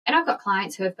And I've got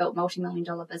clients who have built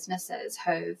multi-million-dollar businesses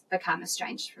who've become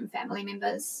estranged from family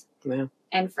members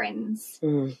and friends.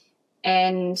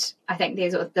 And I think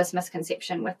there's this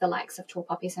misconception with the likes of tall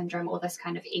poppy syndrome, or this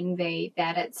kind of envy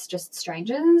that it's just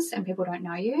strangers and people don't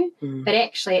know you. But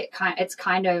actually it's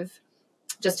kind of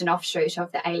just an offshoot of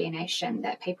the alienation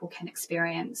that people can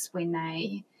experience when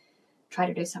they try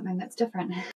to do something that's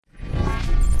different.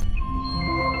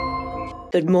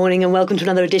 Good morning and welcome to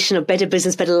another edition of Better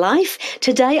Business, Better Life.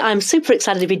 Today I'm super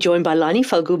excited to be joined by Lani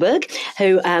Fogelberg,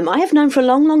 who I have known for a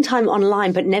long, long time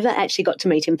online, but never actually got to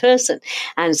meet in person.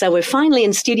 And so we're finally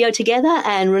in studio together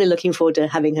and really looking forward to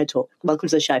having her talk. Welcome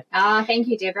to the show. Thank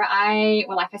you, Debra.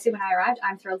 Like I said when I arrived,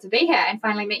 I'm thrilled to be here and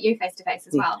finally meet you face to face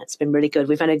as well. It's been really good.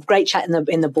 We've had a great chat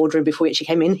in the boardroom before we actually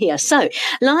came in here. So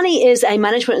Lani is a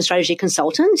management and strategy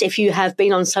consultant. If you have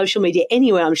been on social media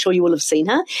anywhere, I'm sure you will have seen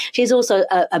her. She's also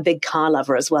a big car lover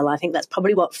as well. I think that's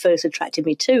probably what first attracted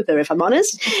me to her, if I'm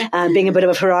honest. Being a bit of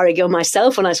a Ferrari girl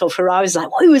myself, when I saw Ferrari, I was like,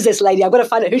 who is this lady? I've got to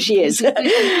find out who she is.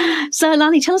 So,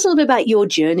 Lani, tell us a little bit about your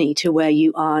journey to where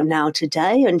you are now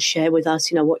today and share with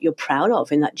us, what you're proud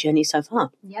of in that journey so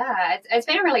far. Yeah, it's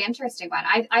been a really interesting one.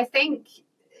 I think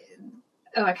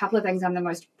a couple of things I'm the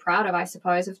most proud of, I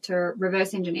suppose, to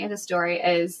reverse engineer the story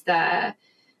is the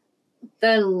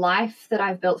life that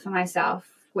I've built for myself,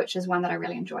 which is one that I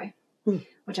really enjoy.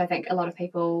 Which I think a lot of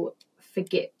people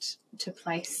forget to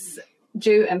place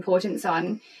due importance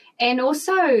on. And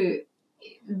also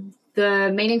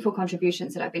the meaningful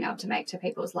contributions that I've been able to make to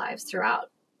people's lives throughout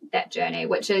that journey,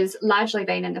 which has largely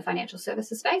been in the financial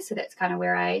services space. So that's kind of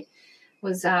where I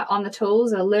was on the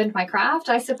tools, or learned my craft,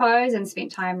 I suppose, and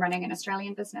spent time running an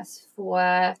Australian business for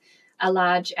a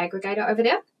large aggregator over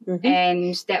there.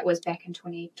 And that was back in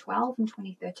 2012 and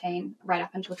 2013, right up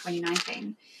until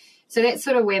 2019. So that's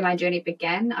sort of where my journey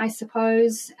began, I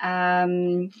suppose.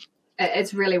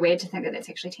 It's really weird to think that that's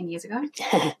actually 10 years ago,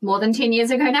 more than 10 years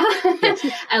ago now,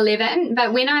 11.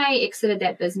 But when I exited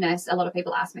that business, a lot of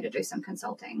people asked me to do some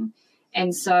consulting.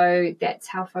 And so that's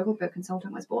how Fogelberg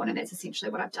Consulting was born. And that's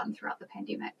essentially what I've done throughout the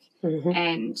pandemic.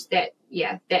 And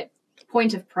that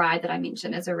point of pride that I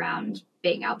mentioned is around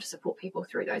being able to support people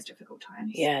through those difficult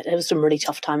times. Yeah, there was some really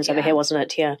tough times over here, wasn't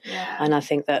it? Yeah. And I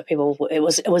think that people, it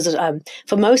was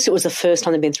for most, it was the first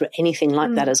time they've been through anything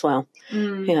like that as well.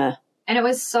 Yeah. And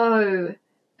we're so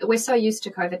used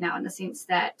to COVID now in the sense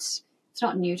that it's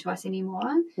not new to us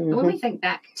anymore. But when we think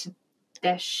back to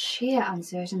the sheer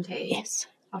uncertainty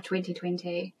of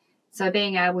 2020, so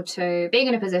being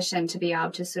in a position to be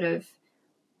able to sort of,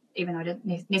 even though I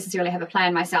didn't necessarily have a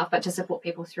plan myself, but to support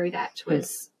people through that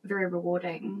was very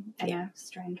rewarding in a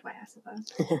strange way, I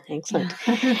suppose. Excellent.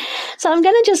 So I'm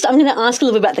going to ask a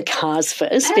little bit about the cars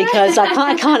first, because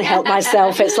I can't help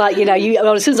myself. It's like,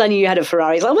 as soon as I knew you had a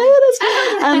Ferrari, it's like, oh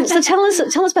my goodness. So tell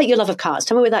us about your love of cars.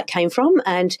 Tell me where that came from,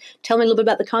 and tell me a little bit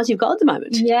about the cars you've got at the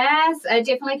moment. Yes, it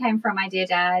definitely came from my dear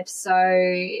dad. So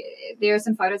there are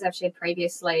some photos I've shared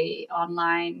previously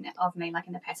online of me, like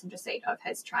in the passenger seat of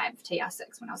his Triumph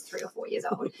TR6 when I was 3 or 4 years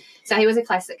old. So he was a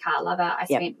classic car lover. I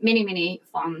spent many, many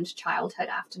fond childhood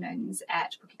afternoons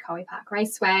at Pukekohe Park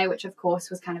Raceway, which of course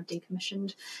was kind of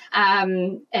decommissioned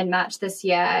in March this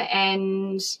year.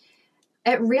 And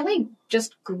it really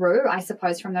just grew, I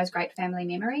suppose, from those great family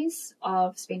memories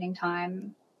of spending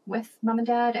time with mum and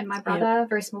dad and my brother,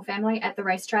 very small family, at the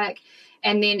racetrack.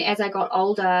 And then as I got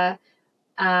older,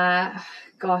 there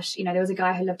was a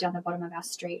guy who lived down the bottom of our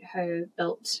street who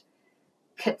built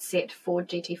kit set Ford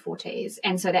GT40s,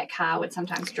 and so that car would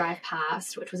sometimes drive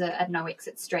past, which was a no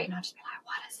exit street, and I'd just be like,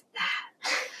 what is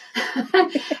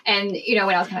that? And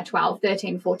when I was kind of 12,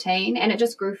 13, 14, and it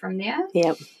just grew from there.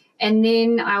 And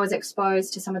then I was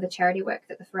exposed to some of the charity work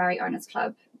that the Ferrari Owners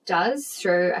Club does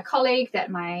through a colleague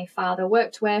that my father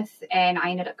worked with, and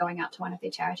I ended up going out to one of their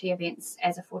charity events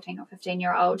as a 14 or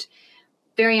 15-year-old.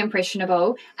 Very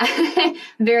impressionable,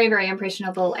 very, very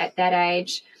impressionable at that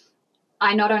age.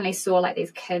 I not only saw like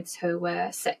these kids who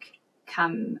were sick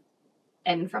come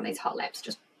in from these hot laps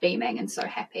just beaming and so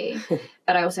happy,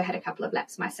 but I also had a couple of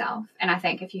laps myself. And I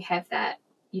think if you have that,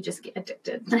 you just get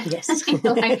addicted. Yes.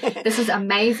 Like, this is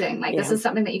amazing. Like, this is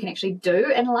something that you can actually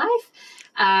do in life.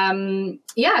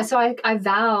 So I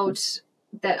vowed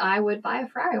that I would buy a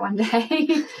Ferrari one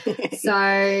day.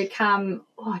 So come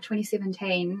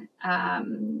 2017,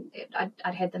 I'd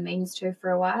had the means to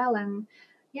for a while, and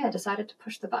decided to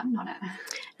push the button on it.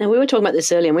 Now, we were talking about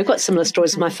this earlier, and we've got similar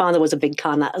stories. My father was a big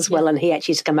car nut as well, and he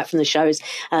actually used to come back from the shows,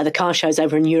 the car shows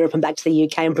over in Europe and back to the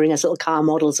UK and bring us little car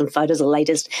models and photos of the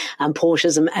latest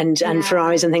Porsches and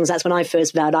Ferraris and things. That's when I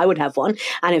first vowed I would have one.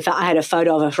 And in fact, I had a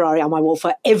photo of a Ferrari on my wall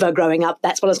forever growing up.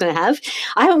 That's what I was going to have.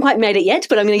 I haven't quite made it yet,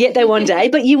 but I'm going to get there one day.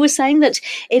 But you were saying that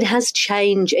it has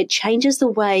changed. It changes the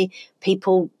way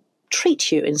people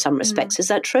treat you in some respects. Is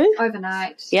that true?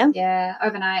 Overnight. Yeah? Yeah,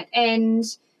 overnight. And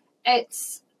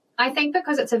I think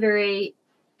because it's a very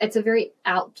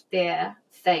out there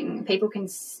thing. People can,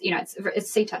 it's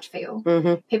see, touch, feel.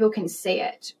 Mm-hmm. People can see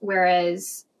it,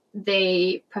 whereas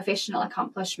the professional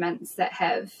accomplishments that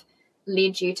have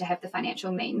led you to have the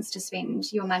financial means to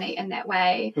spend your money in that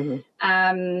way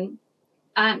aren't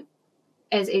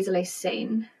as easily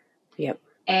seen. Yep.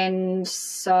 And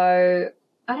so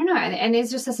I don't know. And there's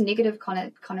just this negative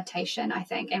connotation, I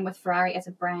think, and with Ferrari as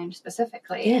a brand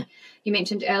specifically. Yeah. You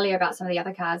mentioned earlier about some of the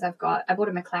other cars I've got. I bought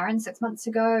a McLaren 6 months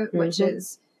ago, which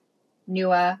is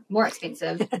newer, more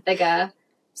expensive, bigger,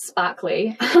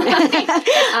 sparkly.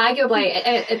 Arguably,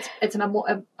 it's a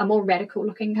more radical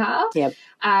looking car. Yep.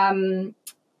 I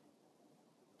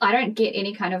don't get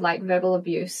any kind of like verbal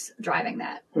abuse driving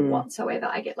that whatsoever.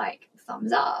 I get like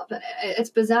thumbs up. It's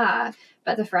bizarre,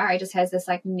 but the Ferrari just has this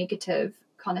like negative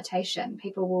connotation.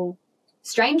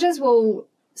 Strangers will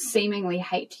seemingly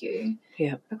hate you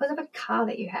because of a car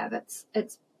that you have.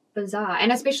 It's bizarre.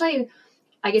 And especially,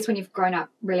 I guess, when you've grown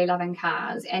up really loving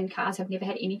cars, and cars have never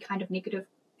had any kind of negative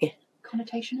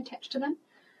connotation attached to them.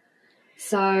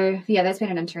 So, that's been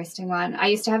an interesting one. I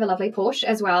used to have a lovely Porsche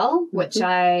as well, which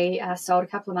I sold a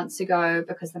couple of months ago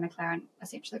because the McLaren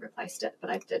essentially replaced it,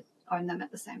 but I did own them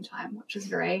at the same time, which is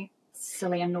very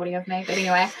silly and naughty of me. But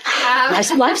anyway.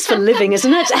 Life's for living,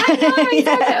 isn't it? I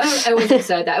know, it was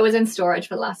absurd that it was in storage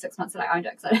for the last 6 months that I owned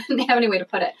it because I didn't have anywhere to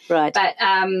put it. Right. But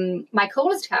my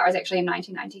coolest car is actually a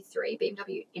 1993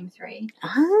 BMW M3.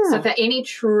 Ah. So for any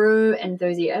true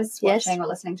enthusiasts watching or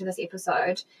listening to this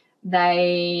episode,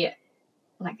 their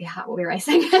heart will be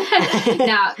racing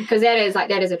now, because that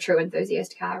is a true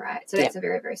enthusiast car, right? So that's a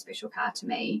very, very special car to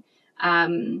me.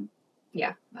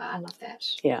 I love that.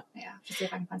 Just see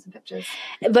if I can find some pictures.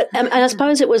 But and I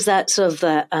suppose it was that sort of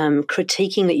the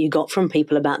critiquing that you got from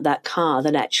people about that car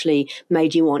that actually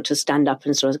made you want to stand up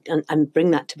and sort of and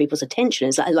bring that to people's attention.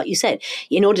 Is like you said,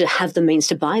 in order to have the means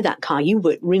to buy that car, you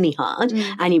worked really hard,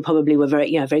 and you probably were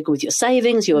very good with your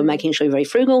savings. You were making sure you're very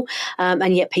frugal,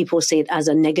 and yet people see it as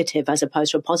a negative as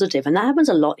opposed to a positive, and that happens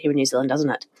a lot here in New Zealand, doesn't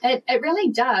it? It really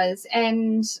does,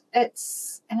 and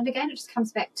again, it just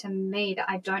comes back to me that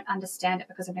I don't understand it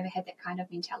because I've never had that kind of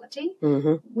mentality.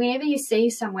 Whenever you see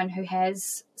someone who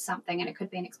has something, and it could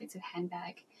be an expensive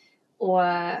handbag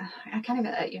or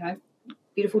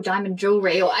beautiful diamond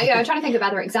jewelry, or I'm trying to think of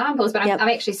other examples, but I'm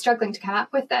actually struggling to come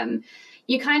up with them.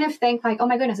 You kind of think like, oh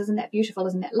my goodness, isn't that beautiful?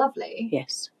 Isn't that lovely?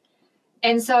 Yes.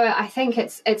 And so I think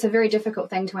it's a very difficult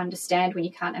thing to understand when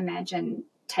you can't imagine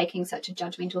taking such a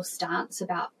judgmental stance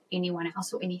about anyone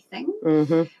else or anything.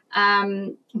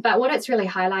 But what it's really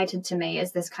highlighted to me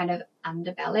is this kind of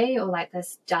underbelly, or like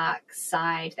this dark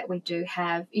side that we do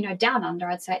have, down under.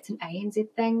 I'd say it's an ANZ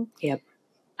thing. Yep.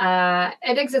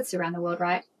 It exists around the world,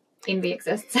 right? Envy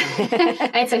exists.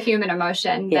 It's a human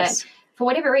emotion. Yes. But for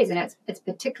whatever reason, it's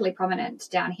particularly prominent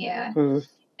down here.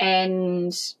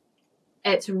 And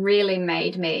it's really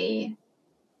made me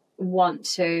want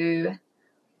to...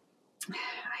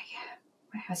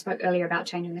 I spoke earlier about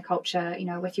changing the culture,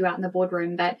 with you out in the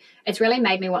boardroom, but it's really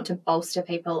made me want to bolster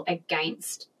people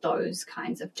against those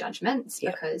kinds of judgments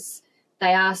because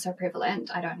they are so prevalent.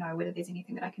 I don't know whether there's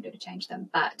anything that I can do to change them,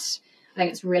 but I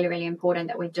think it's really, really important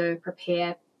that we do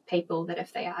prepare people that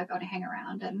if they are going to hang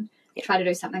around and try to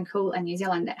do something cool in New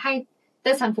Zealand, that, hey,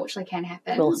 this unfortunately can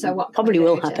happen. Well, so what probably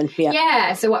will happen.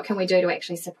 So what can we do to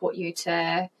actually support you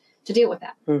to deal with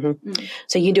that?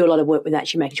 So you do a lot of work with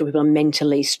actually making sure people are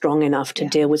mentally strong enough to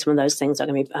deal with some of those things that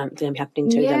are going to be happening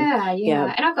to them.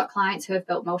 Yeah. And I've got clients who have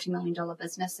built multi-million-dollar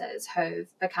businesses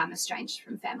who've become estranged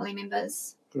from family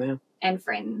members and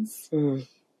friends.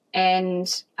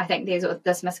 And I think there's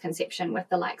this misconception with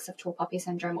the likes of tall poppy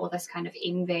syndrome, or this kind of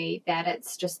envy that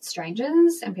it's just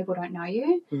strangers and people don't know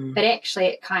you. But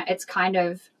actually it's kind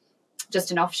of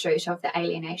just an offshoot of the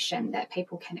alienation that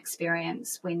people can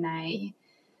experience when they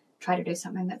try to do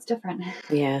something that's different.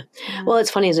 Yeah. Well, it's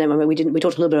funny, isn't it? I mean, we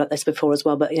talked a little bit about this before as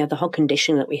well, but the whole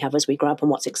conditioning that we have as we grow up and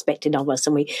what's expected of us,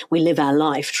 and we live our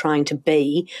life trying to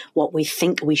be what we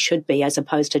think we should be, as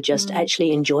opposed to just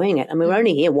actually enjoying it. I mean, we're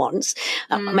only here once,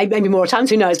 maybe more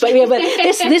times, who knows? But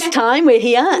this time we're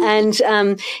here,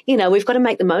 and we've got to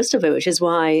make the most of it, which is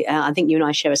why I think you and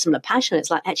I share a similar passion. It's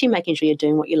like actually making sure you're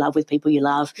doing what you love with people you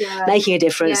love, making a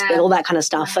difference, all that kind of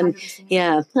stuff. 100%.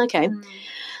 And okay.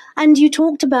 And you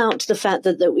talked about the fact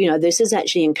that this is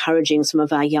actually encouraging some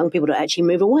of our young people to actually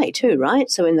move away too,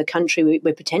 right? So in the country,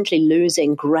 we're potentially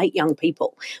losing great young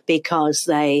people because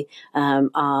they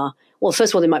are, well,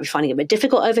 first of all, they might be finding it a bit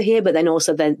difficult over here, but then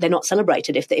also they're not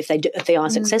celebrated if they are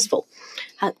successful.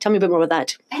 Tell me a bit more about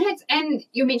that. And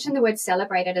you mentioned the word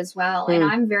celebrated as well, and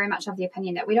I'm very much of the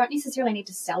opinion that we don't necessarily need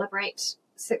to celebrate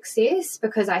success,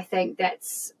 because I think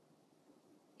that's,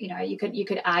 you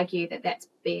could argue that that's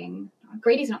being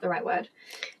greedy is not the right word,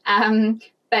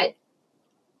 but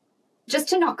just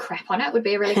to not crap on it would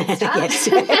be a really good start.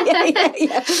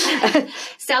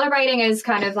 Celebrating is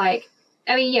kind of like,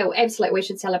 absolutely, we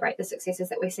should celebrate the successes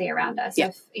that we see around us.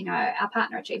 If our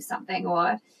partner achieves something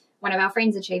or one of our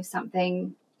friends achieves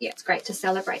something, it's great to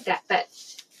celebrate that. But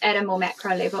at a more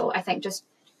macro level, I think just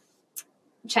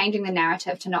changing the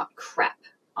narrative to not crap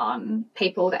on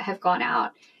people that have gone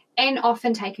out and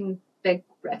often taking big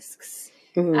risks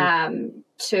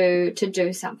to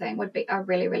do something would be a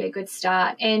really, really good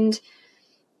start. And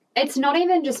it's not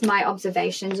even just my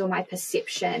observations or my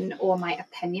perception or my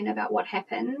opinion about what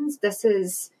happens. This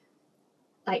is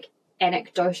like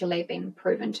anecdotally been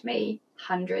proven to me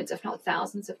hundreds, if not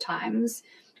thousands of times.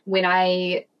 When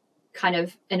I kind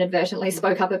of inadvertently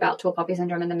spoke up about tall poppy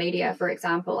syndrome in the media, for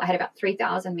example, I had about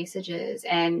 3,000 messages,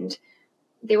 and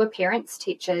there were parents,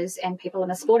 teachers, and people in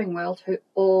the sporting world who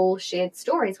all shared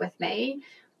stories with me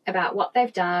about what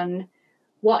they've done,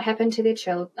 what happened to their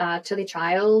child,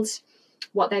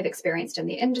 what they've experienced in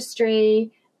the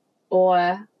industry,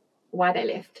 or why they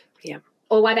left.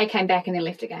 Or why they came back and then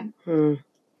left again.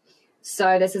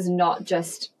 So this is not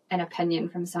just an opinion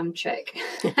from some chick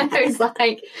who's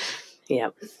like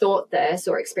thought this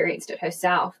or experienced it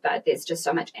herself, but there's just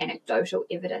so much anecdotal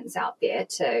evidence out there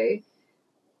to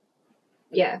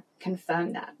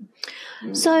confirm that.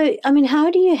 So, I mean, how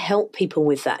do you help people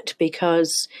with that?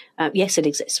 Because yes, it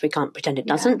exists. We can't pretend it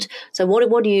doesn't. So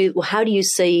how do you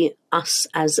see us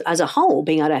as a whole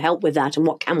being able to help with that, and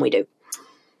what can we do?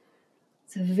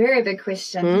 It's a very big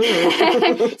question.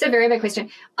 It's a very big question.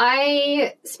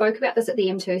 I spoke about this at the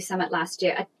M2 Summit last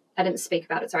year. I didn't speak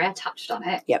about it. Sorry, I touched on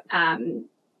it.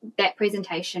 That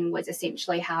presentation was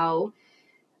essentially how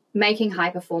making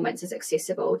high performance is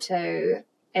accessible to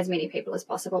as many people as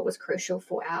possible was crucial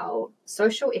for our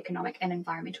social, economic, and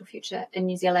environmental future in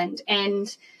New Zealand.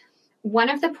 And one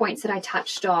of the points that I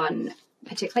touched on,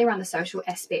 particularly around the social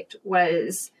aspect,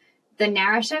 was the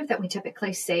narrative that we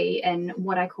typically see in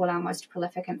what I call our most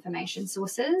prolific information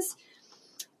sources.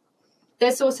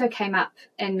 This also came up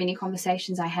in many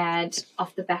conversations I had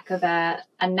off the back of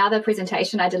another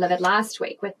presentation I delivered last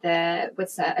week with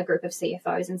a group of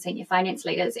CFOs and senior finance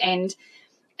leaders, and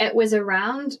it was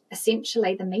around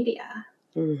essentially the media.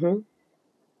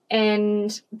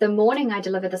 And the morning I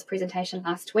delivered this presentation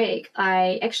last week,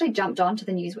 I actually jumped onto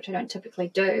the news, which I don't typically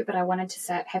do, but I wanted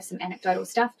to have some anecdotal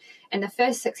stuff. And the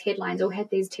first 6 headlines all had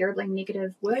these terribly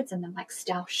negative words in them, like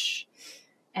stoush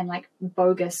and like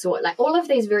bogus, or like all of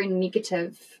these very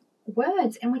negative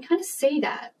words. And we kind of see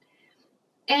that.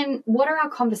 And what are our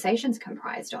conversations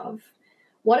comprised of?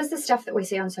 What is the stuff that we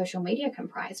see on social media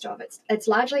comprised of? It's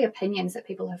largely opinions that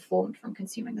people have formed from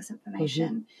consuming this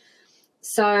information.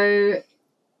 So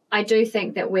I do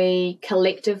think that we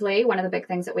collectively, one of the big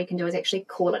things that we can do is actually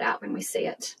call it out when we see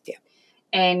it.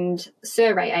 And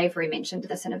Sir Ray Avery mentioned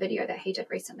this in a video that he did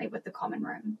recently with the Common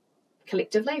Room.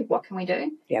 Collectively, what can we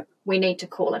do? We need to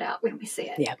call it out when we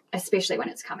see it, especially when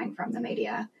it's coming from the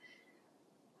media.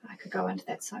 I could go into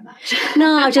that so much.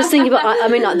 No, I was just thinking about,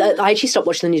 I actually stopped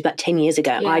watching the news about 10 years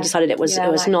ago. I decided it was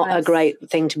not a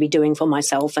great thing to be doing for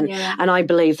myself. And I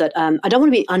believe that I don't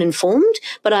want to be uninformed,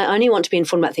 but I only want to be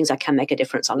informed about things I can make a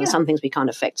difference on. And some things we can't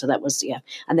affect. So that was,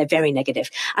 and they're very negative.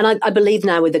 And I believe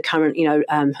now with the current,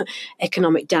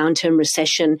 economic downturn,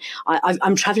 recession,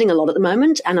 I'm traveling a lot at the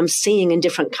moment, and I'm seeing in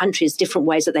different countries, different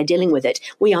ways that they're dealing with it.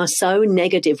 We are so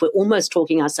negative. We're almost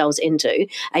talking ourselves into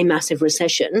a massive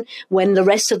recession when the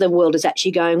rest of the world is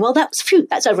actually going, well, that's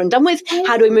over and done with.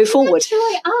 How do we move forward?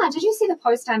 Did you see the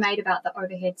post I made about the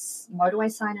overhead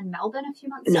motorway sign in Melbourne a few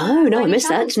months ago? No, I missed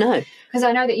that. No. Because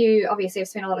I know that you obviously have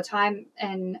spent a lot of time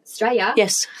in Australia.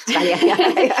 Yes, Australia.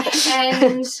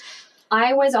 And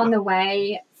I was on the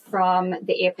way from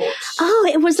the airport.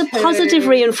 Oh, it was a positive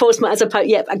reinforcement as opposed.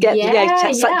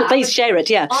 Please share it.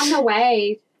 Yeah. On the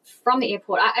way from the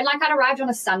airport, I'd arrived on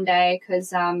a Sunday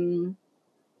because,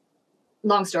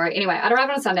 long story. Anyway, I'd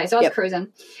arrived on a Sunday, so I was cruising,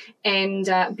 and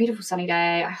beautiful sunny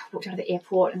day. I walked out of the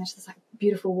airport, and there's this like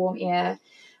beautiful warm air.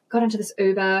 Got into this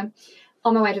Uber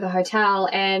on my way to the hotel,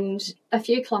 and a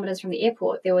few kilometres from the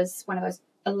airport, there was one of those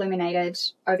illuminated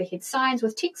overhead signs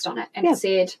with text on it, and it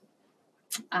said,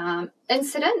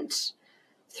 incident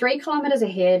 3 kilometres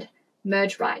ahead,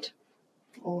 merge right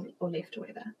or left or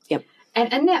whatever. Yep.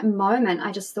 And in that moment,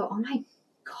 I just thought, oh my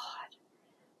God,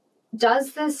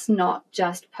 does this not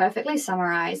just perfectly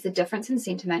summarise the difference in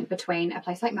sentiment between a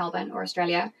place like Melbourne or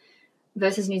Australia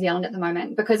versus New Zealand at the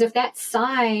moment? Because if that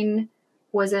sign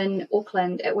was in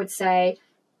Auckland, it would say,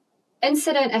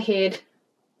 incident ahead,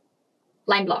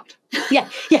 lane blocked. Yeah,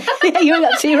 you're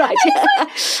absolutely right.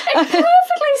 It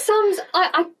perfectly sums.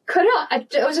 I could not.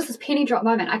 It was just this penny drop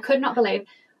moment. I could not believe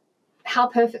how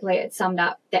perfectly it summed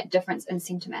up that difference in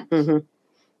sentiment. Mm-hmm.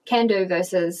 Can do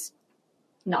versus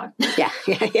no. Yeah.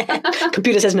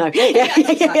 Computer says no. Yeah.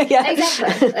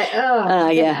 Exactly.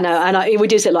 And we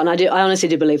do see it a lot. And I honestly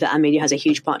do believe that our media has a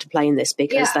huge part to play in this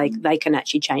because they can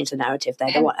actually change the narrative.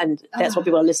 And that's what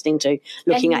people are listening to,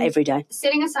 looking at every day.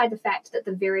 Setting aside the fact that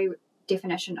the very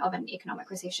definition of an economic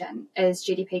recession is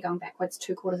GDP going backwards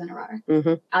 2 quarters in a row.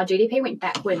 Mm-hmm. Our GDP went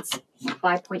backwards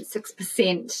by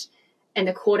 0.6% in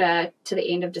the quarter to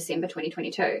the end of December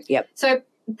 2022. Yep. So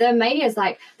the media is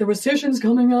like, the recession's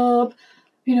coming up,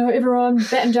 everyone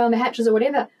batten down the hatches or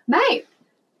whatever. Mate,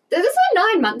 this is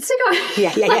like 9 months ago.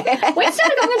 Yeah. We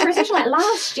started going into recession like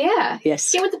last year.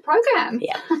 Yes. Get with the program.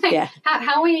 Yeah.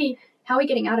 How are we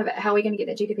getting out of it? How are we going to get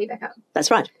that GDP back up?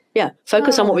 That's right. Yeah.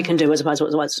 Focus on what we can do as opposed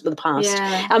to what's the past.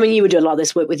 Yeah. I mean, you would do a lot of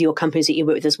this work with your companies that you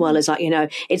work with as well. As like,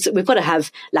 we've got to have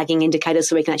lagging indicators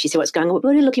so we can actually see what's going on.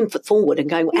 We're really looking forward and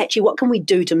going, actually, what can we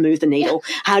do to move the needle?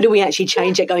 How do we actually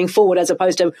change it going forward as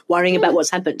opposed to worrying about what's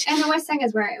happened? And the worst thing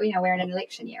is we're in an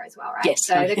election year as well, right? Yes.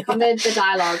 So the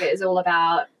dialogue is all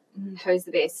about who's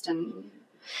the best and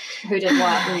who did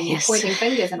what and pointing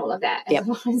fingers and all of that, as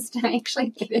opposed to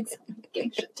actually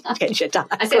getting shit done.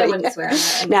 I said I wouldn't swear.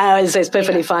 No, it's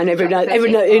perfectly fine. Everyone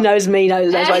who knows me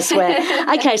knows I swear.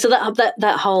 Okay, so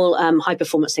that whole high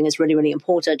performance thing is really, really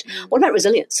important. What about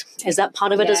resilience? Is that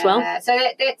part of it as well? So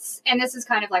that's, and this is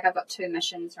kind of like I've got 2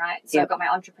 missions, right? So I've got my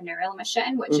entrepreneurial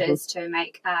mission, which is to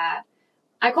make,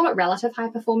 I call it relative high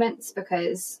performance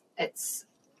because it's,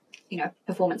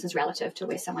 performance is relative to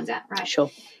where someone's at, right? Sure.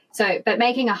 So, but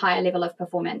making a higher level of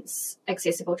performance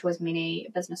accessible to as many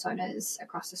business owners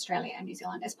across Australia and New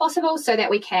Zealand as possible so that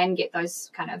we can get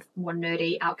those kind of more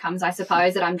nerdy outcomes, I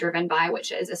suppose, that I'm driven by,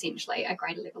 which is essentially a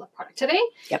greater level of productivity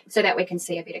so that we can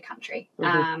see a better country.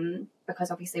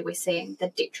 Because obviously we're seeing the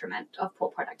detriment of poor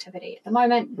productivity at the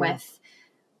moment with,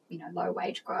 low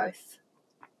wage growth,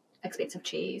 expensive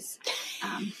cheese,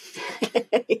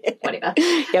 whatever.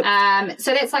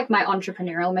 So that's like my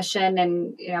entrepreneurial mission,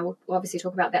 and we'll obviously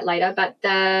talk about that later. But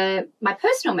my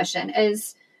personal mission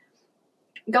is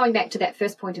going back to that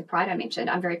first point of pride I mentioned.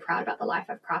 I'm very proud about the life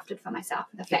I've crafted for myself,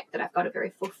 and the fact that I've got a very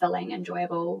fulfilling,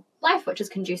 enjoyable life, which is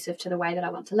conducive to the way that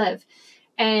I want to live,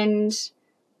 and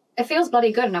it feels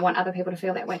bloody good, and I want other people to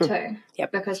feel that way too.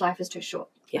 Because life is too short,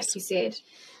 like you said.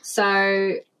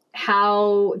 So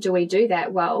how do we do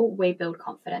that? Well, we build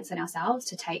confidence in ourselves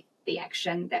to take the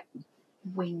action that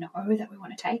we know that we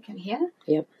want to take in here,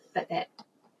 but that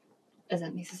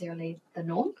isn't necessarily the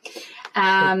norm.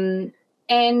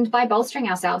 And by bolstering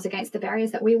ourselves against the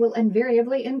barriers that we will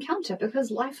invariably encounter,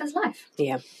 because life is life.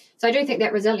 So I do think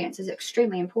that resilience is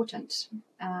extremely important.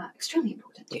 I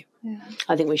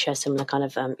think we share similar kind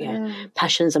of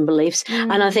passions and beliefs.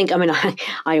 And I think,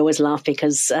 I always laugh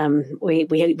because we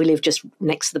live just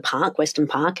next to the park, Western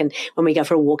Park, and when we go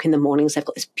for a walk in the mornings, they've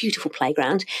got this beautiful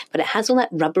playground, but it has all that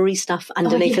rubbery stuff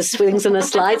underneath the swings and the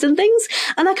slides and things.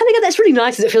 And I kind of go, that's really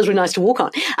nice, because it feels really nice to walk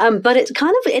on. But it's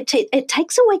kind of, it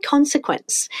takes away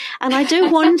consequence. And I do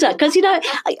wonder, because,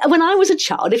 when I was a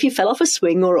child, if you fell off a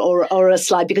swing or a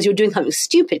slide because you were doing something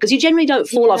stupid, because you generally don't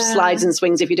fall off slides and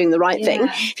swings if you're doing the right thing.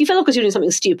 If you fell off because you're doing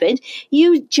something stupid,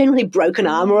 you generally broke an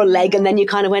arm or a leg, and then you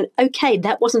kind of went, okay,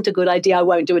 that wasn't a good idea, I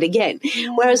won't do it again.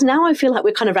 Whereas now I feel like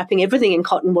we're kind of wrapping everything in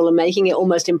cotton wool and making it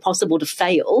almost impossible to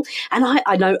fail. And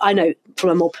I know from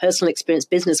a more personal experience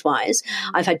business-wise,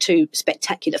 I've had 2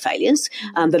 spectacular failures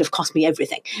that have cost me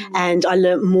everything. And I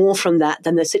learned more from that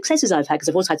than the successes I've had, because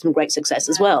I've also had some great success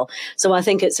as well. So I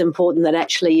think it's important that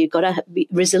actually you've got to be,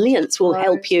 resilience will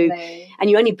help you, and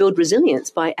you only build resilience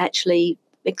by actually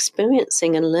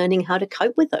experiencing and learning how to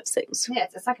cope with those things.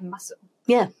 It's like a muscle.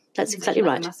 That's exactly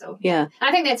right. Muscle. Yeah. And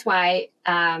I think that's why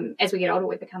as we get older,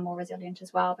 we become more resilient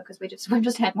as well, because we've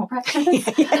just had more practice.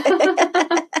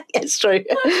 It's true.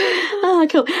 Oh,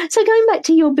 cool. So going back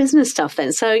to your business stuff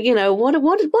then. So, what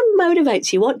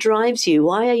motivates you? What drives you?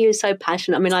 Why are you so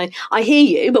passionate? I mean, I hear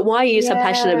you, but why are you so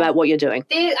passionate about what you're doing?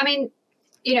 There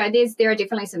are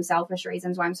definitely some selfish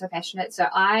reasons why I'm so passionate. So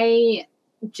I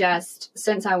just,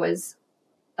 since I was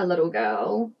a little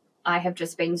girl, I have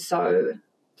just been so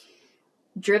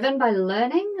driven by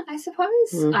learning, I suppose.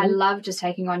 Mm-hmm. I love just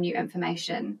taking on new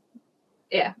information.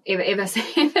 Yeah, ever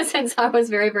since I was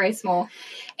very, very small.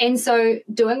 And so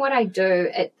doing what I do,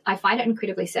 I find it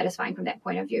incredibly satisfying from that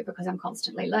point of view, because I'm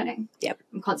constantly learning. Yep.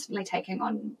 I'm constantly taking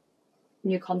on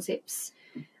new concepts,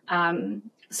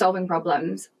 solving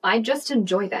problems. I just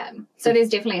enjoy that. So there's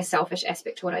definitely a selfish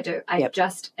aspect to what I do. I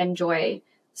just enjoy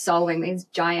solving these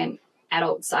giant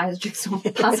adult-sized jigsaw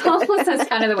puzzles. That's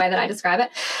kind of the way that I describe it,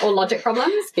 or logic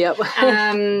problems. Yep.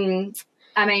 I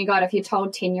mean, God, if you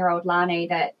told 10-year-old Lani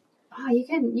that, you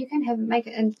can make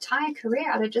an entire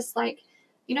career out of just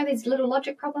these little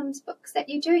logic problems books that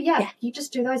you do. Yeah, you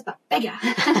just do those, but bigger.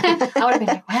 I would have been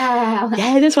like, wow.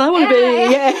 Yeah, that's what I want to be.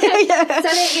 Yeah. So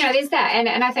there's that,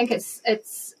 and I think it's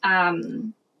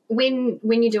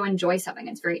when you do enjoy something,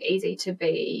 it's very easy to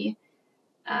be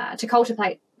to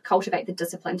cultivate the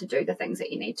discipline to do the things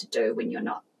that you need to do when you're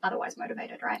not otherwise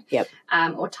motivated, right? Yep.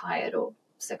 Or tired or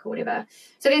sick or whatever.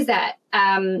 So there's that.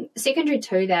 Secondary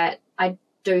to that, I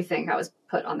do think I was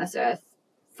put on this earth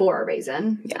for a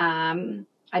reason. Yep.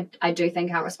 I do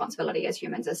think our responsibility as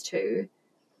humans is to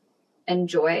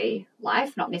enjoy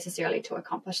life, not necessarily to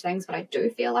accomplish things, but I do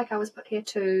feel like I was put here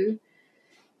to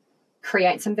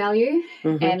create some value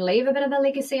and leave a bit of a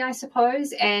legacy, I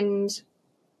suppose. And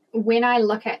when I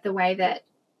look at the way that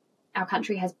our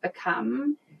country has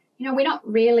become, we're not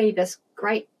really this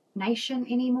great nation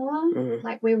anymore.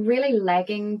 Like, we're really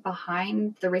lagging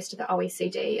behind the rest of the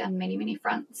OECD on many, many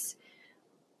fronts.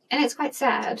 And it's quite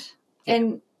sad.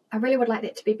 And I really would like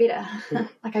that to be better.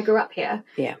 Like, I grew up here.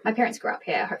 Yeah. My parents grew up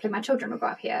here. Hopefully my children will grow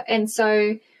up here. And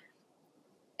so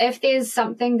if there's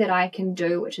something that I can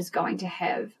do which is going to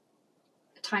have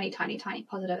a tiny, tiny, tiny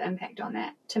positive impact on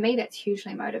that, to me, that's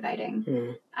hugely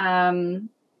motivating.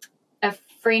 A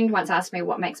friend once asked me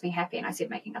what makes me happy, and I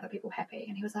said making other people happy.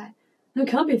 And he was like, "No, it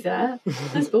can't be that.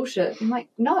 That's bullshit." I'm like,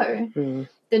 no.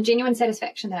 The genuine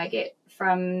satisfaction that I get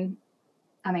from,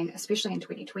 especially in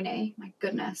 2020, my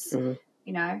goodness,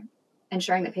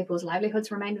 ensuring that people's livelihoods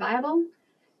remain viable.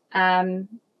 I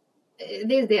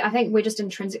think we're just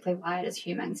intrinsically wired as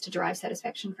humans to derive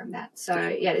satisfaction from that. So,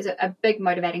 there's a big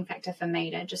motivating factor for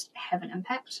me to just have an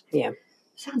impact. Yeah.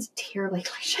 Sounds terribly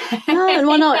cliche.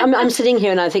 No, I'm sitting here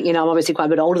and I think, I'm obviously quite a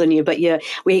bit older than you, but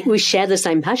we share the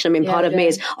same passion. Part of me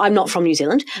is, I'm not from New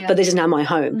Zealand, but this is now my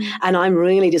home. And I'm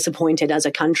really disappointed as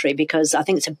a country, because I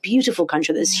think it's a beautiful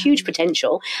country. There's huge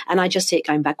potential, and I just see it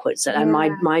going backwards. And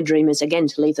my dream is, again,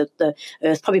 to leave the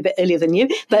earth probably a bit earlier than you,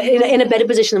 but in a better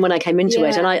position than when I came into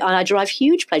it. And I derive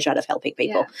huge pleasure out of helping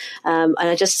people. And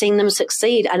I just seeing them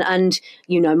succeed. And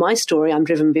my story, I'm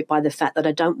driven a bit by the fact that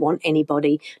I don't want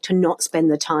anybody to not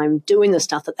spend the time doing the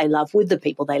stuff that they love with the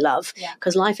people they love,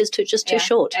 because life is too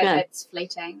short. It's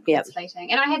fleeting. It's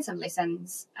fleeting. And I had some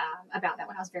lessons about that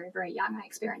when I was very, very young. I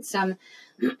experienced some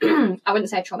I wouldn't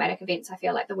say traumatic events. I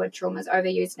feel like the word trauma is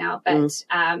overused now, but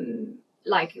a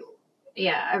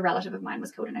relative of mine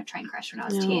was killed in a train crash when I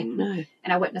was 10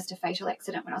 and I witnessed a fatal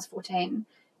accident when I was 14.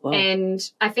 Wow.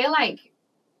 And I feel like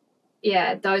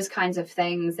those kinds of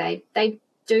things, they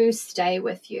do stay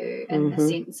with you in the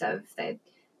sense of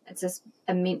it's this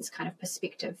immense kind of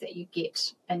perspective that you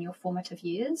get in your formative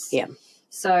years. Yeah.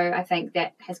 So I think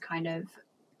that has kind of,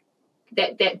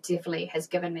 that definitely has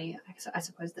given me, I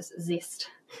suppose, this zest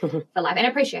for life and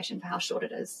appreciation for how short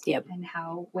it is and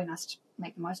how we must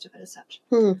make the most of it as such.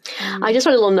 I just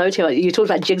want a little note here. You talked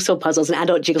about jigsaw puzzles and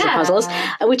adult jigsaw puzzles.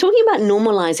 And we're talking about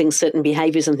normalizing certain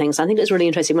behaviors and things. I think it's really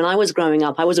interesting. When I was growing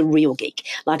up, I was a real geek.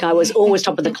 Like, I was always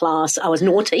top of the class. I was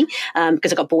naughty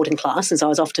because I got bored in class. And so I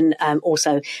was often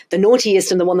also the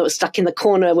naughtiest and the one that was stuck in the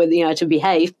corner with, to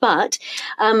behave. But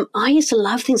I used to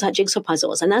love things like jigsaw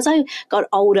puzzles. And as I got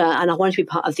older and I wanted to be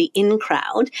part of the in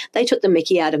crowd, they took the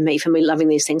mickey out of me for me loving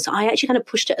these things. So I actually kind of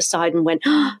pushed it aside and went,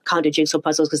 can't do jigsaw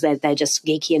puzzles because they're just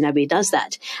geeky and nobody does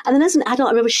that. And then as an adult,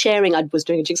 I remember sharing, I was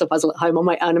doing a jigsaw puzzle at home on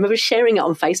my own. I remember sharing it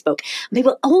on Facebook. And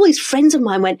people, always friends of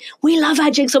mine, went, "We love our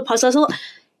jigsaw puzzles." I thought,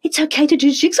 it's okay to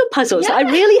do jigsaw puzzles. Yeah. I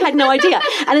really had no idea.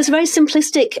 And it's a very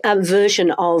simplistic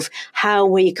version of how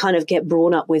we kind of get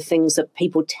brought up with things that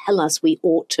people tell us we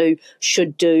ought to,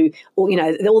 should do, or, you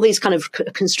know, all these kind of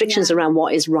constrictions around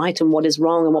what is right and what is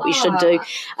wrong and what we should do.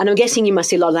 And I'm guessing you must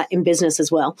see a lot of that in business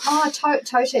as well. Oh,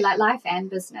 totally, like life and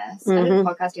business. I did a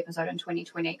podcast episode in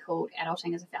 2020 called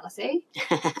Adulting is a Fallacy.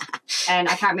 And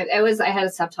I can't remember, I had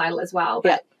a subtitle as well,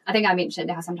 but I think I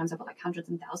mentioned how sometimes I put like hundreds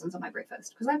and thousands on my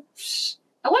breakfast because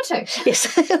I want to.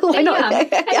 Yes. Why not? And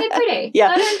they're pretty. Yeah.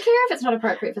 I don't care if it's not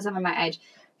appropriate for someone my age.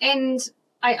 And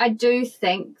I do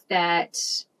think that,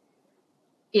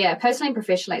 personally and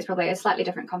professionally, it's probably a slightly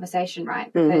different conversation,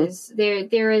 right? Because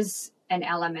there is an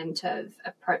element of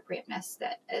appropriateness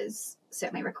that is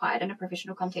certainly required in a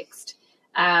professional context.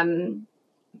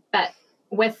 But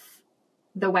with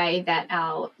the way that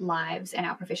our lives and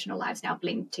our professional lives now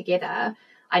blend together,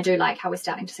 I do like how we're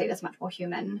starting to see this much more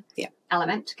human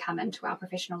element come into our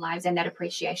professional lives, and that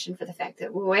appreciation for the fact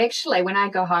that, well, actually, when I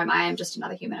go home, I am just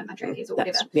another human in my 20s or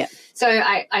whatever. So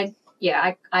I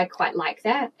quite like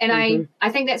that. And I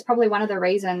think that's probably one of the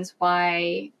reasons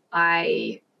why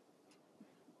I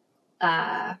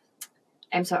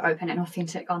am so open and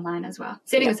authentic online as well.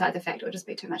 Setting aside the fact it would just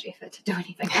be too much effort to do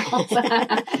anything else.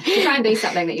 To try and be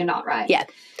something that you're not, right?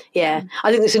 Yeah.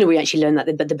 I think the sooner we actually learn that,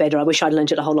 the better. I wish I'd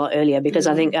learned it a whole lot earlier, because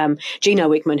I think Gino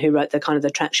Wickman, who wrote the kind of the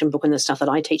traction book and the stuff that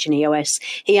I teach in EOS,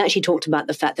 he actually talked about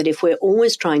the fact that if we're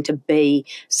always trying to be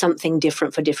something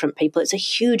different for different people, it's a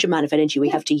huge amount of energy we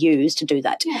have to use to do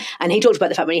that. And he talked about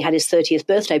the fact when he had his 30th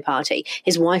birthday party,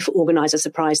 his wife organised a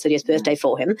surprise 30th birthday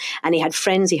for him, and he had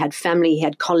friends, he had family, he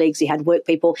had colleagues, he had work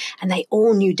people, and they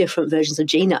all knew different versions of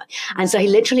Gino. And so he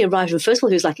literally arrived, and first of all,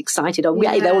 he was like excited.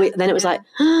 Then it was like,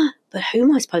 but who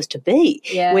am I supposed to be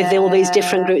with all these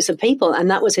different groups of people? And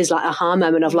that was his like aha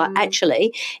moment of like,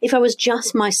 actually, if I was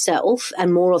just myself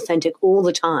and more authentic all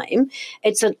the time,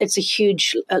 it's a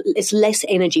huge, it's less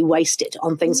energy wasted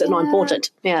on things that are not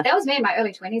important. Yeah. That was me in my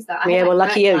early 20s though. Well,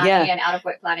 lucky you. And out of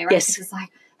work planning, right? Yes. It's like,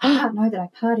 I don't know that I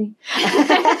party.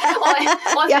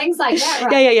 or things like that,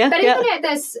 right? Yeah. But even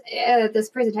at this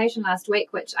presentation last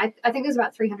week, which I think there's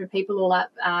about 300 people all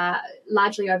up,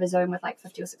 largely over Zoom with like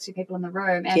 50 or 60 people in the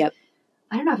room. And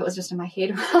I don't know if it was just in my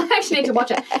head. I actually need to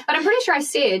watch it. But I'm pretty sure I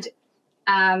said,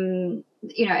 in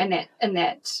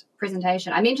that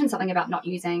presentation, I mentioned something about not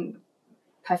using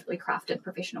perfectly crafted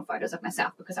professional photos of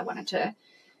myself because I wanted to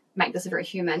make this a very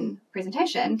human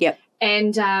presentation.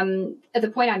 And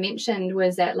the point I mentioned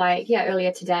was that, like,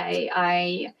 earlier today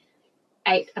I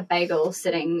ate a bagel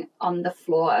sitting on the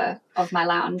floor of my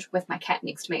lounge with my cat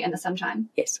next to me in the sunshine.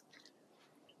 Yes.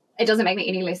 It doesn't make me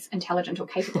any less intelligent or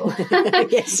capable.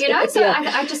 Yes. So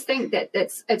I just think that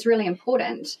it's really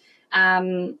important,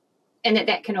 and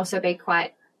that can also be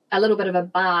quite a little bit of a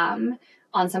balm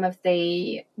on some of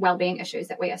the well-being issues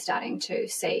that we are starting to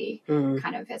see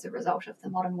kind of as a result of the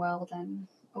modern world and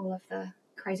all of the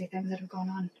crazy things that have gone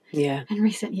on in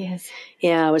recent years.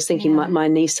 Yeah, I was thinking my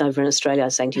niece over in Australia, I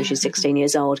was saying to you, she's 16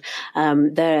 years old,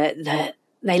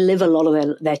 they live a lot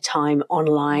of their time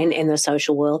online in the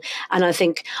social world. And I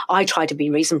think I try to be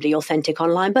reasonably authentic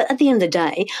online. But at the end of the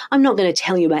day, I'm not going to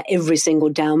tell you about every single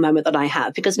down moment that I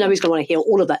have, because nobody's going to want to hear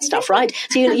all of that stuff, right?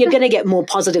 So you're going to get more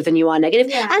positive than you are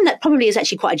negative. And that probably is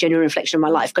actually quite a genuine reflection of my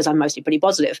life, because I'm mostly pretty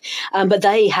positive. But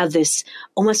they have this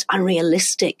almost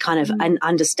unrealistic kind of an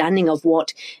understanding of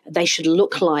what they should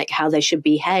look like, how they should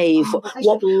behave,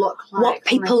 what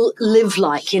people live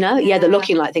like, the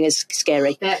looking like thing is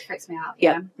scary. That freaks me out.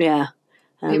 Yeah.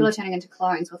 People are turning into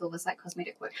clones with all this like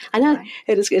cosmetic work. I know.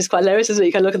 It's quite hilarious, isn't it?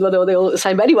 You can look at them, they're all the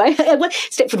same. But anyway,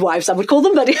 Stepford wives, I would call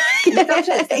them. But the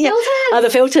filters. The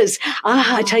filters.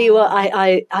 I tell you what,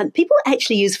 I people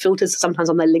actually use filters sometimes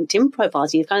on their LinkedIn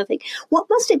profiles. You kind of think, what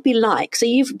must it be like? So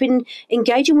you've been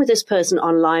engaging with this person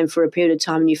online for a period of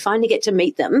time, and you finally get to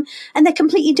meet them, and they're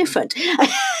completely different.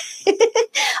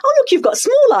 Oh, look, you've got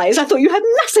small eyes. I thought you had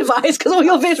massive eyes because all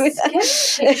your vision.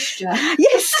 Texture.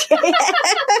 Yes. How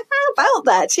about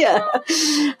that? Yeah.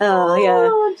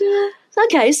 Oh, dear.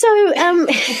 Okay, so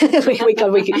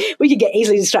we could get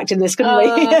easily distracted in this, couldn't we?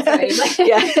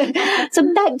 Yeah.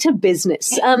 So back to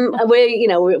business.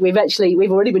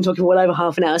 We've already been talking well over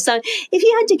half an hour. So if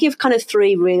you had to give kind of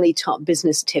 3 really top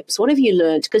business tips, what have you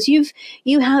learned? Because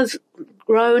you have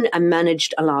grown and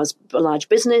managed a large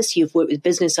business. You've worked with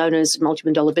business owners,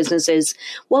 multi-million-dollar businesses.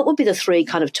 What would be the 3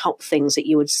 kind of top things that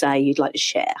you would say you'd like to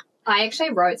share? I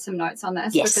actually wrote some notes on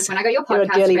this because when I got your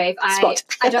podcast brief,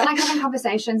 I don't like having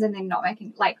conversations and then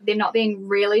they're not being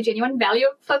really genuine value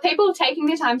for people taking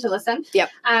their time to listen.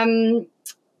 Yep. And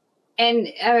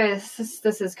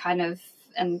this is kind of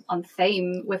on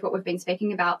theme with what we've been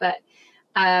speaking about, but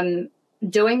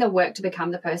doing the work to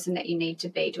become the person that you need to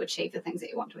be to achieve the things that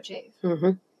you want to achieve.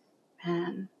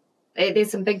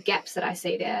 There's some big gaps that I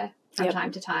see there from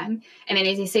time to time. And then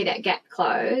as you see that gap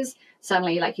close,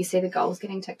 suddenly, like, you see the goals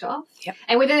getting ticked off.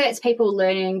 And whether that's people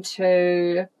learning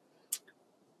to,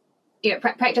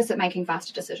 practice at making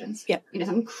faster decisions.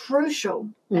 Something crucial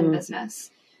in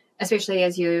business, especially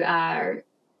as you are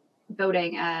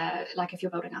building if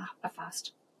you're building a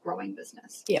fast growing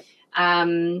business.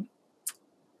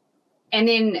 And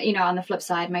then, on the flip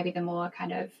side, maybe the more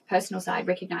kind of personal side,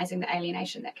 recognizing the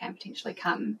alienation that can potentially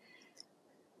come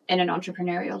in an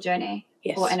entrepreneurial journey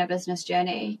or in a business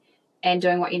journey, and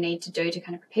doing what you need to do to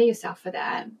kind of prepare yourself for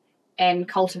that, and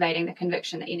cultivating the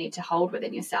conviction that you need to hold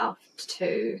within yourself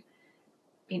to,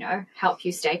 help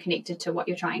you stay connected to what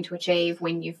you're trying to achieve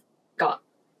when you've got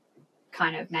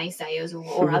kind of naysayers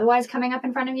or otherwise coming up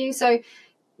in front of you. So,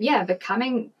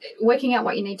 working out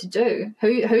what you need to do.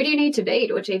 Who do you need to be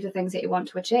to achieve the things that you want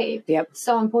to achieve?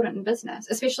 So important in business,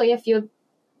 especially if your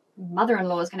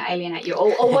mother-in-law is going to alienate you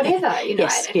or whatever.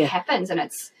 It happens, and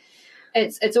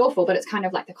it's awful, but it's kind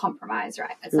of like the compromise,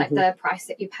 right? It's like the price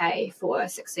that you pay for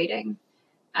succeeding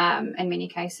in many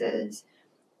cases.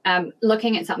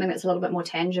 Looking at something that's a little bit more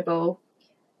tangible,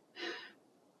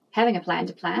 having a plan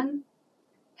to plan,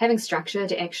 having structure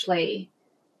to actually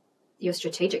your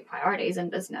strategic priorities in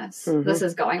business. This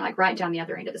is going like right down the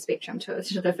other end of the spectrum to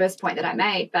the first point that I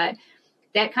made, but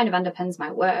that kind of underpins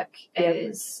my work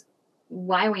is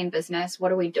why are we in business?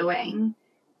 What are we doing?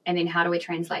 And then how do we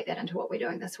translate that into what we're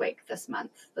doing this week, this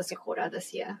month, this quarter,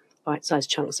 this year? Bite-sized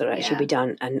chunks that actually be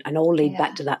done and all lead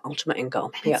back to that ultimate end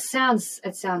goal. It sounds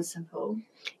simple.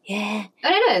 Yeah.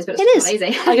 And it is, but it's not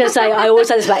easy. I'm going to say, I always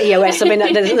say this about EOS. I mean,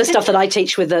 the stuff that I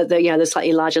teach with the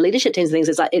slightly larger leadership teams and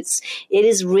things, it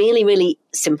is really, really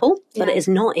simple, but it is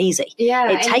not easy.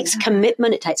 It takes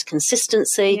commitment, it takes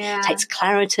consistency, it takes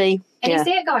clarity. And you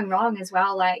see it going wrong as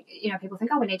well. Like, people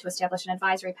think, we need to establish an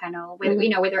advisory panel, whether,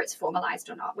 whether it's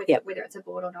formalized or not, whether it's a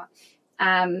board or not.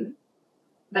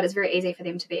 But it's very easy for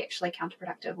them to be actually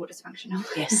counterproductive or dysfunctional.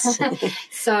 Yes.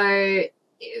 So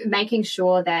making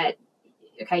sure that,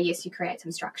 yes, you create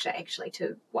some structure actually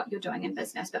to what you're doing in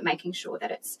business, but making sure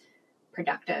that it's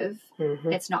productive,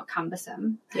 it's not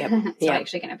cumbersome. It's not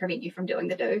actually going to prevent you from doing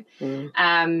the do.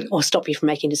 Or stop you from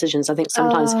making decisions. I think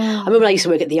sometimes, I remember I used to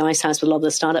work at the Ice House with a lot of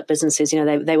the startup businesses, they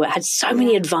had so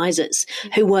many advisors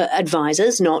who were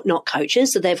advisors, not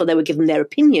coaches, so therefore they were given their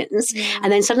opinions, and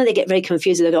then suddenly they get very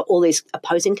confused, they've got all these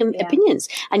opposing opinions,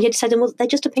 and you have to say to them, well, they're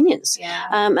just opinions.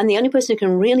 And the only person who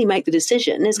can really make the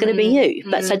decision is going to be you.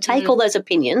 But so take all those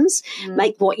opinions,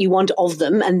 make what you want of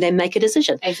them, and then make a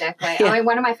decision. Exactly. I mean,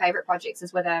 one of my favourite projects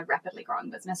is with a rapidly growing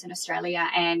business in Australia,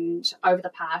 and over the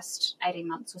past 18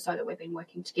 months or so that we've been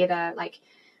working together, like,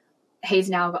 he's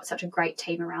now got such a great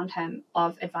team around him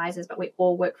of advisors, but we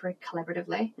all work very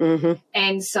collaboratively.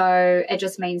 And so it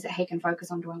just means that he can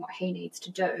focus on doing what he needs to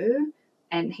do,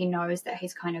 and he knows that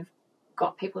he's kind of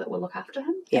got people that will look after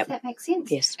him, if that makes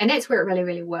sense. Yes. And that's where it really,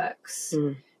 really works,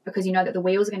 because you know that the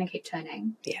wheels are going to keep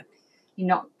turning. You're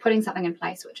not putting something in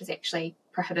place which is actually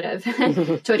prohibitive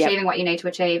to achieving what you need to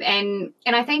achieve. And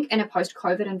I think in a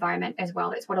post-COVID environment as well,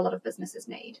 that's what a lot of businesses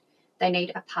need. They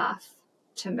need a path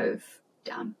to move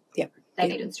down. They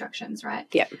need instructions, right?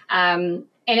 And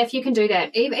if you can do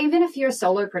that, even if you're a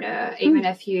solopreneur, even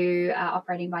if you are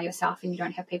operating by yourself and you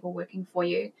don't have people working for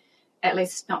you, at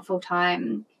least not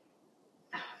full-time,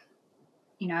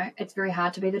 it's very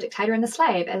hard to be the dictator and the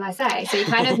slave, as I say. So you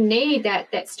kind of need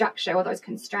that structure or those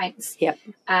constraints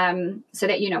so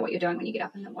that you know what you're doing when you get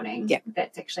up in the morning.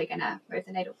 That's actually going to move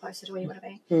the needle closer to where you want to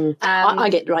be. I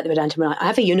get right there down to I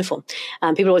have a uniform.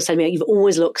 People always say to me, you've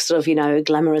always looked sort of,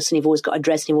 glamorous, and you've always got a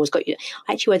dress, and you've always got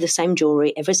I actually wear the same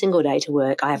jewellery every single day to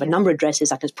work. I have a number of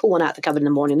dresses. I can just pull one out the cupboard in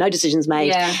the morning, no decisions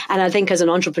made. And I think as an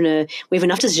entrepreneur, we have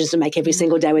enough decisions to make every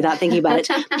single day without thinking about it.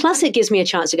 Plus, it gives me a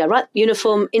chance to go, right,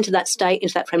 uniform, into that state,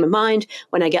 into that frame of mind.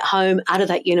 When I get home, out of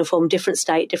that uniform, different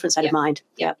state of mind.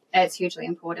 It's hugely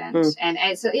important. And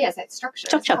it's that structure.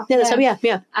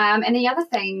 And the other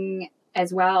thing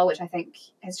as well, which I think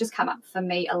has just come up for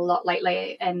me a lot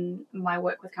lately in my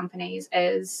work with companies,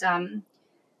 is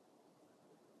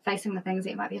facing the things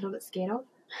that you might be a little bit scared of.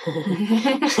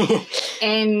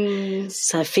 And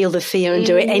so feel the fear and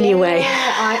do it anyway.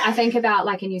 I think about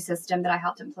like a new system that I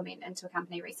helped implement into a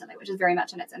company recently, which is very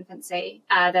much in its infancy.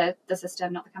 The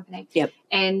system, not the company.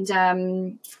 And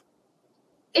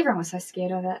everyone was so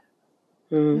scared of it.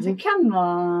 I was like, come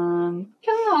on,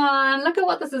 look at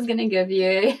what this is going to give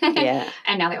you.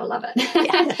 And now they all love it.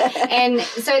 And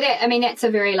so that's a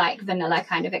very like vanilla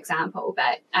kind of example.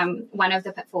 But one of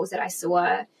the pitfalls that I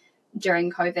saw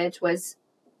during COVID was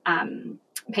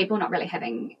people not really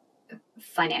having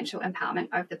financial empowerment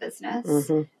over the business.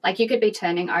 Mm-hmm. Like you could be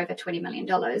turning over $20 million,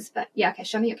 but okay,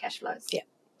 show me your cash flows. Yeah.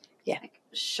 Like,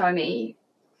 show me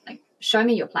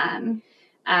your plan.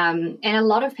 And a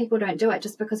lot of people don't do it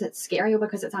just because it's scary or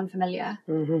because it's unfamiliar.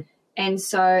 Mm-hmm. And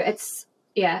so it's,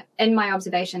 in my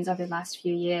observations over the last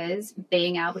few years,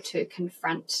 being able to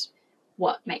confront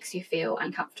what makes you feel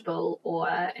uncomfortable or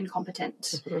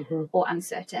incompetent or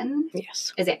uncertain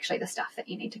is actually the stuff that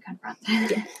you need to confront.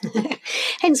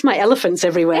 Hence my elephants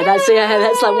everywhere. That's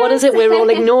like, what is it we're all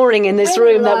ignoring in this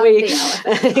room that we...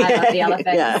 I love the elephants.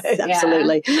 Yeah,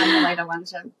 absolutely. I'm really the one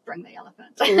to bring the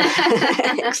elephant.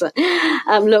 Excellent.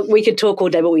 Look, we could talk all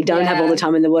day, but we don't have all the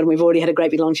time in the world. And we've already had a great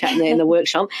big long chat in the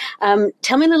workshop.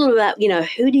 Tell me a little about,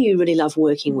 who do you really love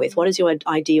working with? What is your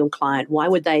ideal client? Why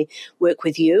would they work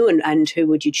with you, and who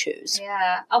would you choose?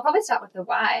 Yeah, I'll probably start with the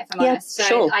why, if I'm honest. So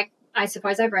sure. I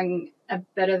suppose I bring a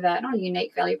bit of not a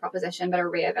unique value proposition, but a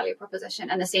rare value proposition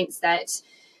in the sense that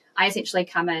I essentially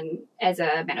come in as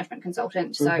a management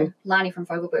consultant, so Lani from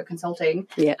Fogelberg Consulting,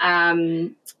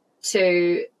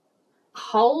 to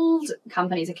hold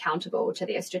companies accountable to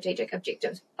their strategic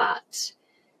objectives, but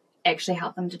actually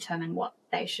help them determine what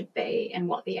they should be and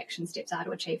what the action steps are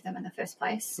to achieve them in the first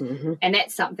place. And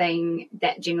that's something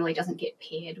that generally doesn't get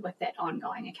paired with that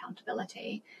ongoing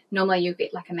accountability. Normally you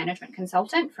get like a management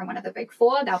consultant from one of the big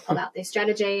four. They'll pull out their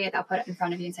strategy, they'll put it in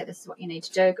front of you and say, this is what you need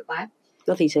to do, goodbye.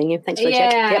 Lovely seeing you. Thanks for the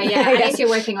check. Unless you're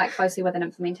working like closely with an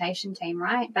implementation team,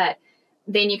 right? But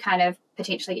then you kind of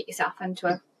potentially get yourself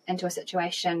into a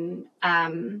situation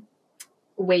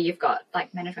where you've got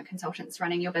like management consultants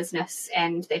running your business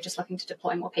and they're just looking to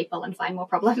deploy more people and find more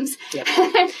problems.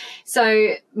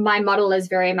 So my model is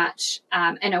very much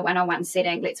in a one-on-one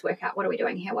setting. Let's work out, what are we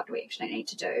doing here? What do we actually need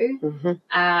to do?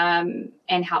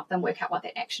 And help them work out what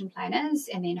that action plan is,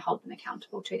 and then hold them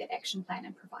accountable to that action plan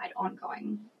and provide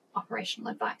ongoing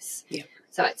operational advice.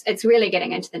 So it's really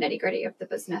getting into the nitty-gritty of the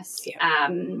business.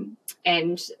 And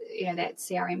that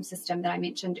CRM system that I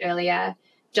mentioned earlier,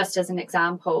 just as an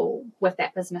example, with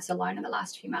that business alone in the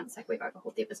last few months, like we've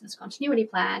overhauled their business continuity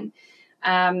plan.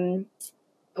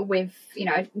 We've,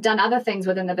 done other things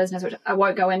within the business, which I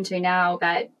won't go into now,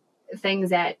 but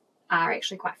things that are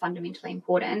actually quite fundamentally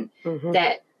important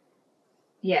that,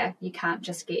 you can't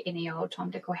just get any old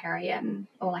Tom, Dick or Harry in,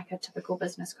 or like a typical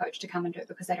business coach to come and do it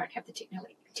because they don't have the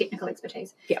technical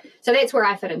expertise. So that's where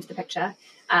I fit into the picture.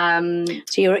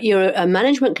 So you're a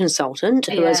management consultant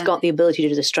who has got the ability to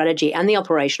do the strategy and the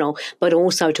operational, but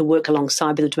also to work alongside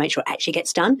with them to make sure it actually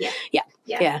gets done. Because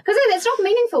it's not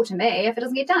meaningful to me if it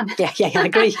doesn't get done. I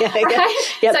agree.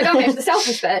 Right? So going back to the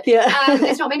selfish bit,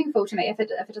 it's not meaningful to me if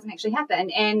it doesn't actually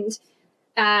happen.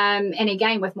 And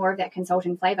again, with more of that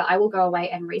consulting flavor, I will go away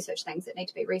and research things that need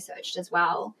to be researched as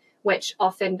well, which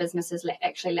often businesses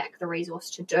actually lack the resource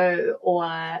to do,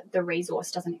 or the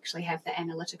resource doesn't actually have the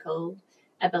analytical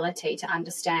ability to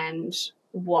understand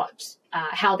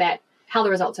how the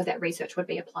results of that research would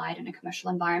be applied in a commercial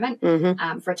environment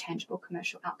for a tangible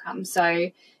commercial outcome. So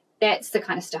that's the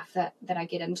kind of stuff that I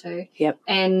get into.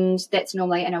 And that's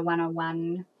normally in a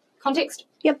one-on-one context.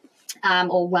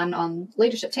 Or one on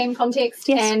leadership team context.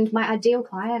 And my ideal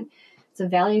client, it's a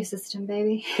value system,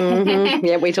 baby.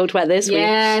 We talked about this. So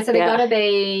they've got to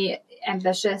be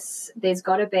ambitious. There's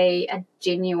got to be a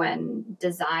genuine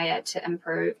desire to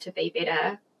improve, to be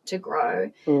better, to grow.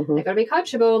 They've got to be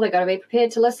coachable. They've got to be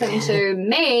prepared to listen to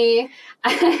me,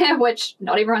 which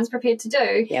not everyone's prepared to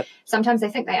do. Sometimes they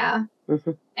think they are,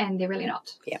 and they're really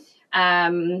not.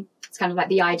 It's kind of like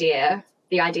the idea.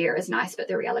 The idea is nice, but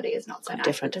the reality is not so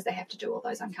nice because they have to do all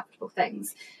those uncomfortable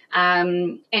things.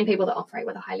 And people that operate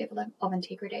with a high level of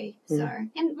integrity. So,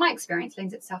 and my experience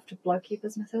lends itself to blokey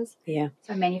businesses.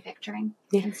 So manufacturing,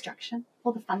 construction,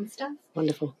 all the fun stuff.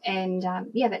 Wonderful. And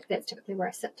that's typically where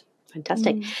I sit.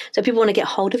 Fantastic. So people want to get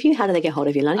hold of you. How do they get hold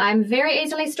of you, Lani? I'm very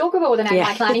easily stalkable with a name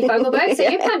like Lani Fogelberg. So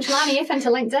you punch Lani F into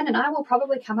LinkedIn and I will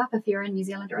probably come up if you're in New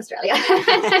Zealand or Australia.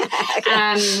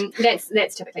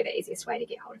 That's typically the easiest way to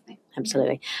get hold of me.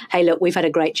 Absolutely. Hey, look, we've had a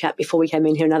great chat before we came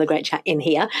in here, another great chat in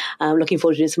here. Looking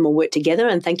forward to doing some more work together,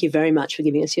 and thank you very much for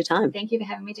giving us your time. Thank you for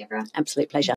having me, Debra. Absolute pleasure.